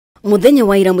Muthenya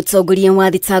wa ira mutongoria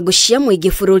wa thitango cia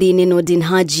muingi bururiini Nordin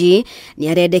Haji ni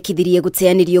arendekithirie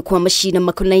guteyanirio kwa mashina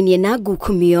makonainie na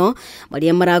ngukumio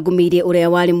maria maragumiire uria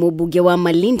wari mubunge wa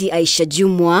Malindi Aisha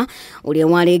Jumwa, uria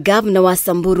wari governor wa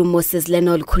Samburu Moses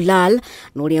Lenol Kulal,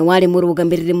 na uria wari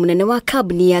murugamiriri munene wa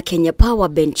kabini ya Kenya Power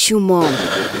Ben Chumo.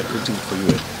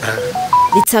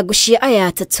 Thitango cia aya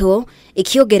atatu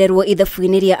ikiongererwo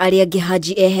ithabu-ini ria aria angi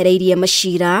Haji ehereirie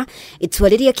maciira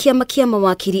itwariria kiama kia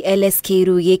mawakiri LSK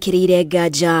gikirire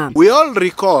nganja. We all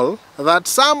recall that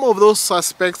some of those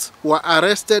suspects were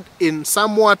arrested in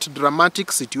somewhat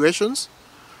dramatic situations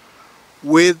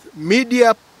with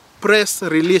media press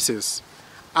releases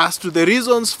as to the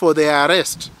reasons for their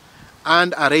arrest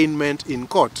and arraignment in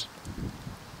court.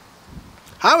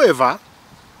 However,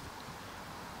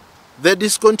 the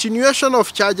discontinuation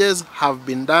of charges have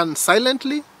been done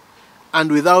silently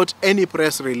and without any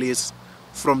press release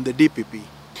from the DPP.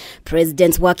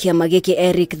 President wa Kiama giki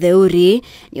Eric Theuri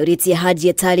niuritie Haji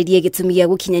etaririe gitumi gia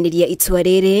gukinyaniria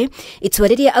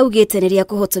itwariria augite niria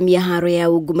kuhotomia haro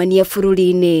ya ungumania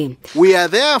bururiini. We are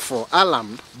therefore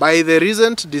alarmed by the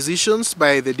recent decisions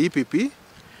by the DPP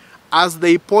as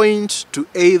they point to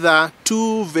either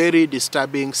two very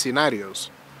disturbing scenarios.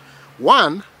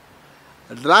 One,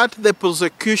 that the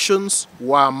prosecutions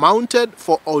were mounted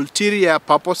for ulterior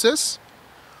purposes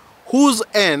whose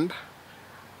end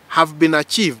have been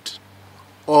achieved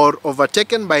or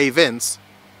overtaken by events,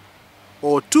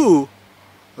 or two,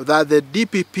 that the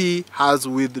DPP has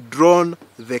withdrawn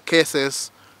the cases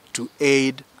to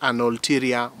aid an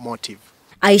ulterior motive.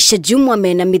 Aisha Jumwa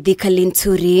mena mithika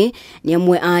linturi ni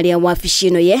amwe aria wabici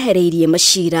ino yehereirie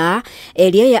maciira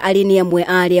eria ya ari ni amwe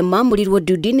aria mamurirwo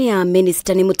ndudini ya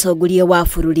minister ni mutongoria wa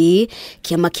bururi.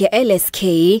 Kiama kia LSK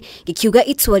gikiuga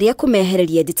itua ria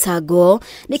kumehereria thitango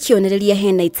ni kionereria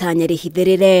hena itanya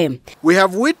rihithirire. We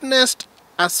have witnessed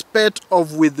a spate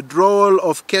of withdrawal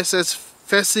of cases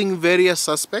facing various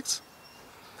suspects,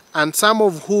 and some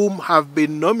of whom have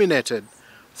been nominated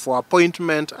for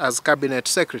appointment as cabinet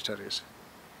secretaries.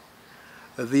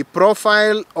 The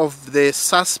profile of the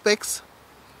suspects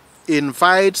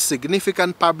invites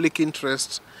significant public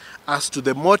interest as to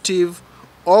the motive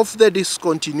of the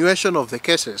discontinuation of the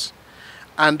cases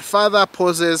and further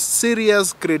poses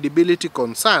serious credibility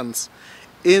concerns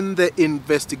in the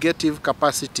investigative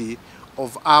capacity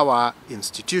of our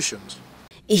institutions.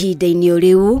 Ihinda-ini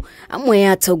riu amwe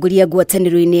ya atongoria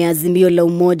ngwataniro-ini ya Azimio la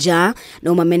Umoja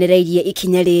no mamenereirie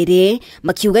ikinya riri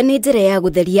makiuga ni njira ya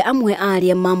gutheria amwe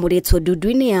aria mamuritwo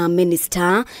ndundu-ini ya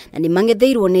minister na ni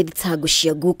mangetheirwo ni thitango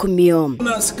cia ngukumio.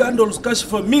 Kuna scandals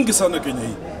kashfa mingi sana Kenya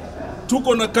hii.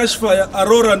 Tuko na kashfa ya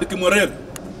Aurora and Kimenereria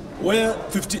where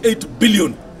 58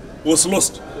 billion was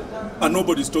lost and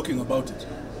nobody is talking about it.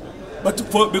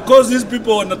 But because these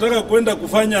people wanataka kwenda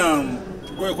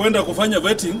kufanya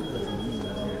vetting,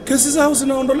 cases zao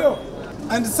zinaondolewa.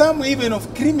 And some even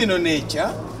of criminal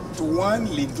nature to one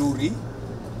Linturi,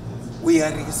 we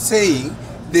are saying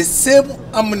the same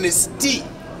amnesty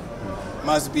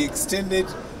must be extended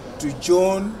to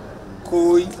John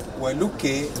Koi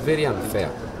Waluke. It's very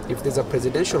unfair. If there's a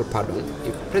presidential pardon,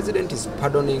 if the president is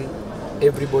pardoning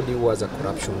everybody who has a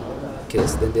corruption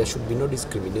case, then there should be no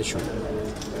discrimination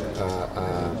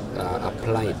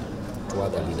applied to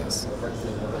other leaders.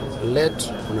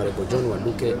 Let Honorable John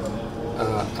Waluke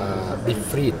be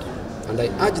freed, and I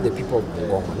urge the people of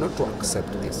Ngoma not to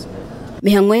accept this.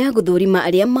 Mihango ya guthurima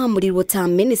aria mamurirwo ta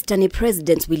minister ni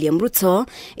President William Ruto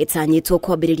itanyitwo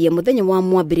kwambiriria muthenya wa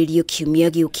mwambiririo kiumia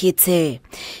giukite.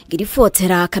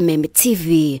 Ngiribotera Kameme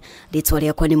TV, ritwa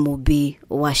riakwa ni Mubi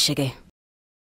wa Shege.